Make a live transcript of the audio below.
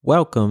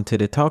Welcome to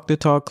the Talk to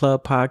Talk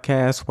Club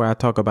podcast where I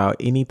talk about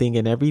anything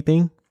and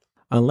everything.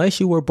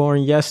 Unless you were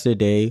born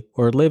yesterday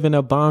or live in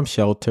a bomb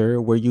shelter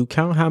where you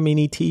count how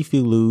many teeth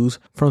you lose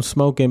from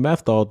smoking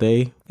meth all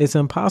day, it's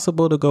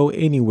impossible to go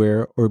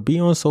anywhere or be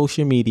on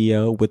social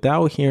media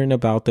without hearing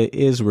about the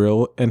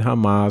Israel and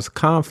Hamas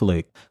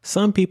conflict.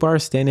 Some people are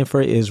standing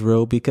for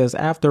Israel because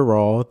after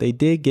all, they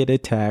did get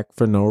attacked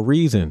for no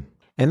reason.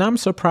 And I'm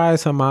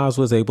surprised Hamas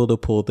was able to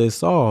pull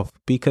this off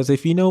because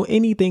if you know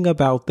anything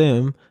about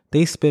them,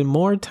 they spend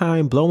more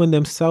time blowing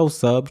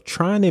themselves up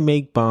trying to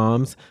make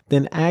bombs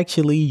than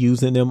actually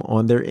using them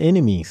on their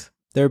enemies.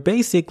 They're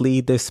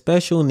basically the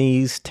special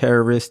needs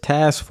terrorist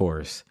task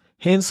force,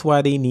 hence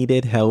why they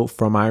needed help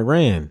from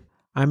Iran.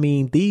 I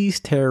mean, these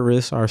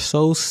terrorists are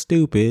so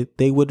stupid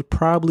they would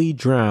probably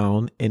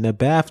drown in a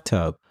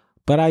bathtub.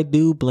 But I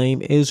do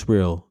blame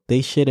Israel.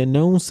 They should have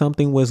known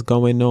something was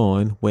going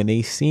on when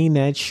they seen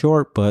that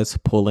short bus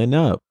pulling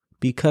up,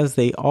 because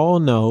they all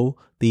know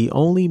the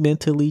only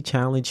mentally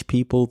challenged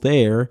people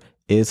there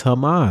is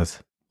Hamas.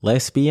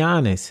 Let's be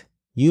honest,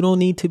 you don't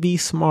need to be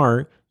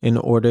smart in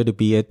order to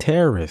be a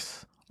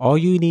terrorist. All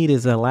you need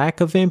is a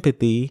lack of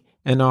empathy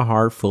and a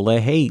heart full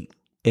of hate.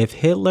 If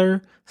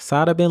Hitler,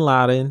 Saddam bin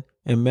Laden,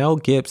 and Mel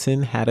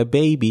Gibson had a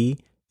baby,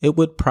 it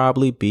would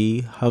probably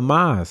be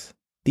Hamas.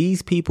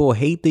 These people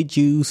hate the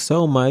Jews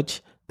so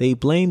much, they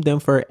blame them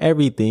for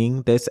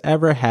everything that's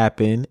ever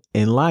happened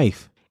in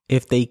life.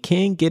 If they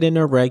can't get an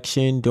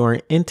erection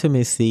during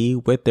intimacy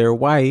with their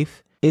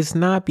wife, it's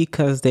not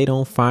because they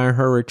don't find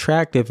her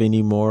attractive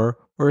anymore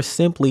or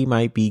simply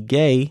might be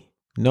gay.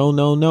 No,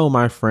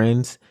 my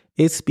friends.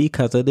 It's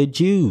because of the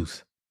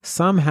Jews.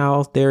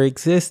 Somehow their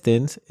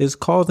existence is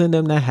causing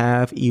them to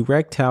have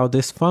erectile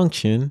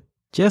dysfunction,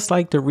 just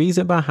like the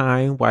reason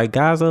behind why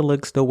Gaza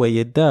looks the way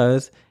it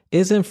does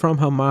isn't from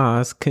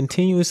Hamas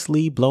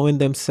continuously blowing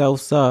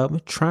themselves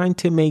up trying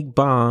to make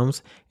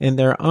bombs and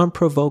their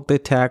unprovoked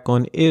attack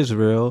on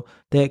Israel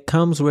that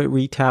comes with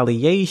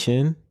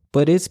retaliation,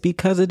 but it's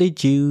because of the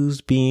Jews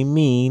being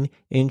mean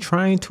and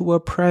trying to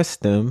oppress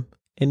them.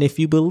 And if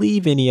you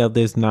believe any of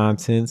this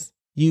nonsense,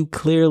 you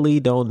clearly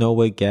don't know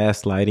what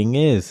gaslighting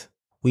is.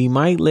 We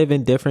might live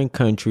in different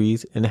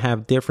countries and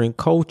have different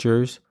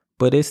cultures,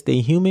 but it's the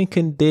human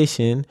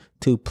condition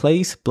to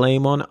place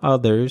blame on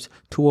others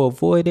to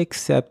avoid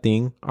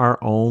accepting our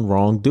own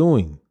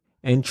wrongdoing.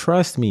 And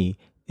trust me,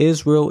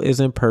 Israel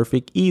isn't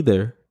perfect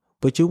either.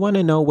 But you want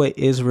to know what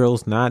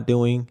Israel's not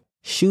doing?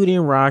 Shooting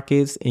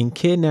rockets and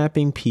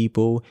kidnapping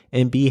people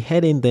and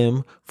beheading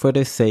them for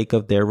the sake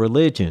of their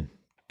religion.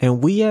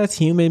 And we as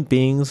human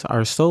beings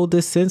are so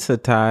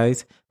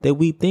desensitized that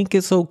we think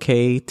it's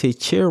okay to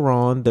cheer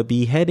on the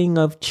beheading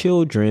of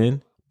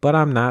children, but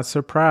I'm not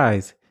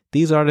surprised.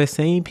 These are the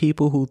same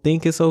people who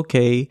think it's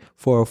okay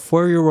for a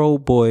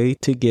 4-year-old boy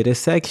to get a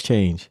sex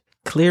change.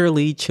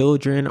 Clearly,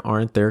 children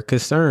aren't their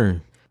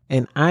concern.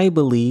 And I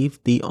believe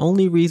the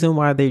only reason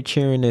why they're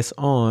cheering this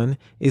on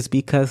is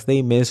because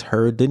they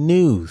misheard the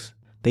news.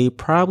 They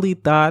probably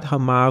thought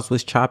Hamas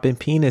was chopping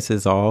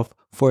penises off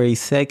for a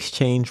sex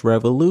change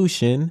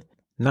revolution,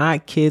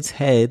 not kids'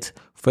 heads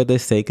for the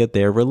sake of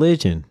their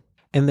religion.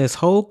 And this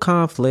whole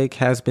conflict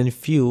has been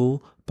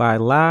fueled by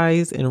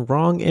lies and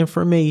wrong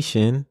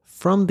information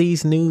from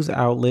these news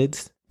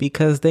outlets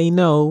because they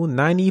know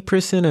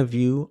 90% of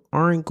you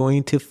aren't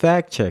going to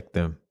fact check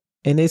them.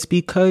 And it's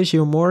because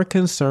you're more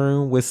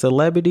concerned with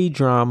celebrity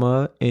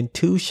drama and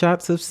 2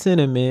 shots of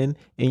cinnamon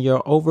in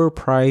your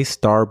overpriced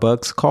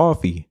Starbucks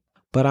coffee.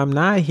 But I'm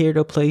not here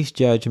to place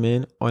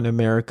judgment on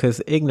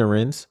America's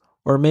ignorance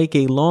or make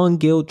a long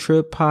guilt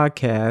trip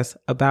podcast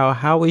about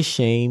how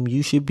ashamed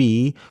you should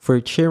be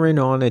for cheering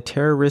on a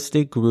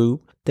terroristic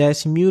group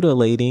that's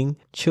mutilating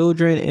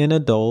children and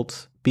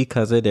adults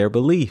because of their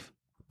belief.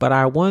 But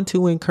I want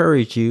to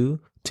encourage you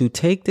to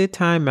take the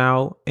time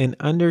out and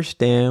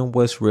understand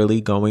what's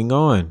really going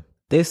on.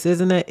 This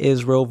isn't an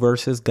Israel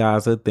versus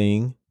Gaza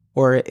thing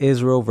or an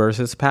Israel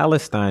versus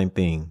Palestine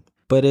thing,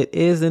 but it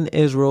is an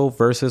Israel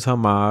versus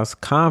Hamas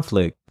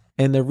conflict.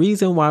 And the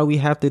reason why we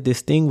have to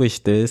distinguish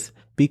this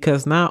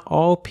because not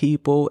all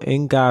people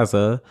in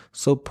Gaza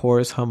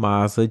supports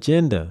Hamas'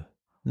 agenda,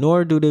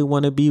 nor do they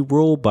want to be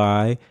ruled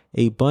by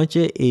a bunch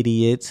of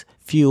idiots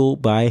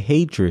fueled by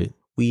hatred.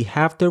 We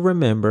have to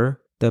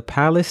remember the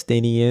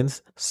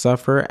Palestinians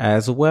suffer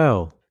as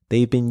well.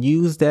 They've been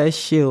used as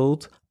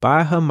shields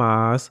by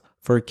Hamas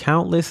for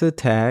countless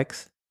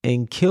attacks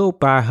and killed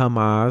by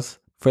Hamas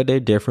for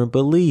their different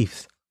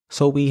beliefs.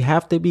 So we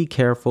have to be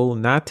careful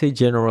not to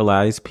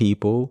generalize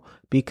people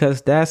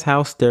because that's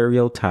how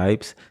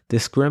stereotypes,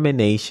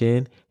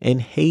 discrimination,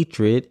 and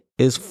hatred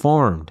is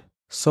formed.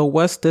 So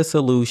what's the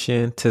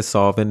solution to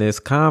solving this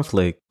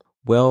conflict?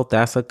 Well,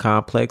 that's a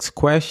complex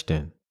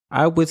question.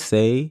 I would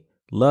say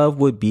love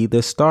would be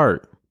the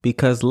start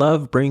because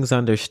love brings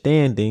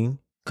understanding,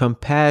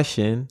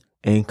 compassion,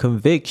 and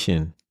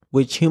conviction,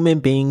 which human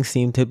beings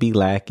seem to be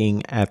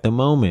lacking at the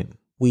moment.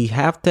 We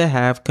have to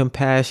have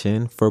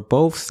compassion for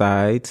both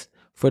sides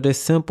for the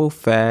simple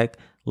fact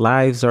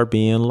lives are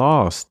being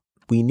lost.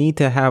 We need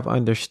to have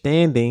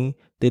understanding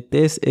that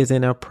this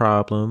isn't a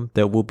problem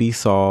that will be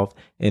solved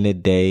in a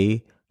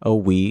day, a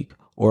week,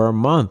 or a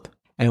month.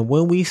 And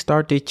when we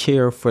start to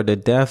cheer for the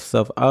deaths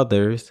of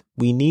others,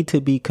 we need to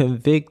be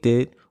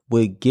convicted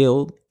with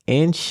guilt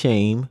and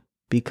shame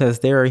because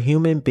there are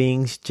human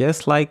beings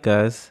just like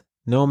us,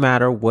 no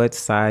matter what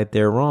side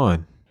they're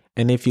on.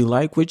 And if you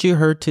like what you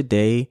heard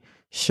today,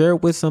 share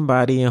it with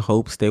somebody in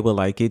hopes they will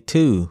like it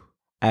too.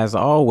 As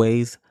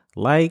always,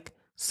 like,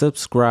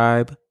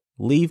 subscribe,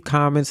 leave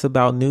comments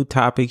about new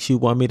topics you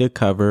want me to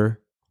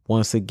cover.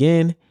 Once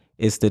again,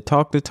 it's the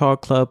Talk the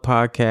Talk Club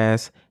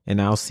podcast,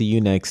 and I'll see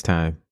you next time.